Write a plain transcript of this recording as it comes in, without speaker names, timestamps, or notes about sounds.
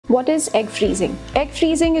What is egg freezing? Egg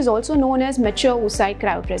freezing is also known as mature oocyte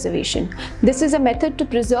cryopreservation. This is a method to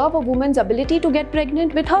preserve a woman's ability to get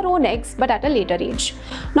pregnant with her own eggs, but at a later age.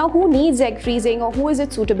 Now, who needs egg freezing, or who is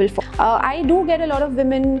it suitable for? I do get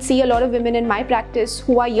see a lot of women in my practice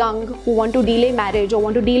who are young, who want to delay marriage or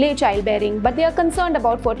want to delay childbearing, but they are concerned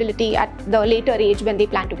about fertility at the later age when they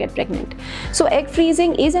plan to get pregnant. So egg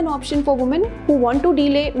freezing is an option for women who want to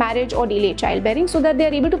delay marriage or delay childbearing so that they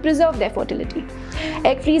are able to preserve their fertility.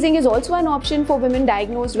 Egg freezing is also an option for women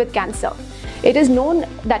diagnosed with cancer. It is known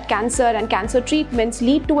that cancer and cancer treatments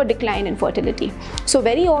lead to a decline in fertility. So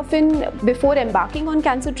very often before embarking on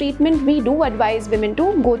cancer treatment, we do advise women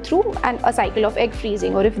to go through a cycle of egg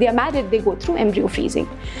freezing, or if they are married, they go through embryo freezing.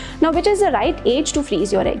 Now, which is the right age to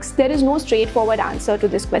freeze your eggs? There is no straightforward answer to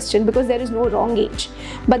this question because there is no wrong age.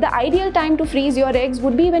 But the ideal time to freeze your eggs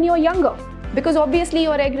would be when you are younger, because obviously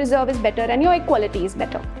your egg reserve is better and your egg quality is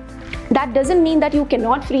better. That doesn't mean that you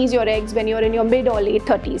cannot freeze your eggs when you're in your mid or late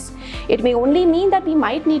 30s. It may only mean that we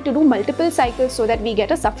might need to do multiple cycles so that we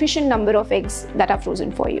get a sufficient number of eggs that are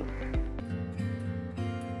frozen for you.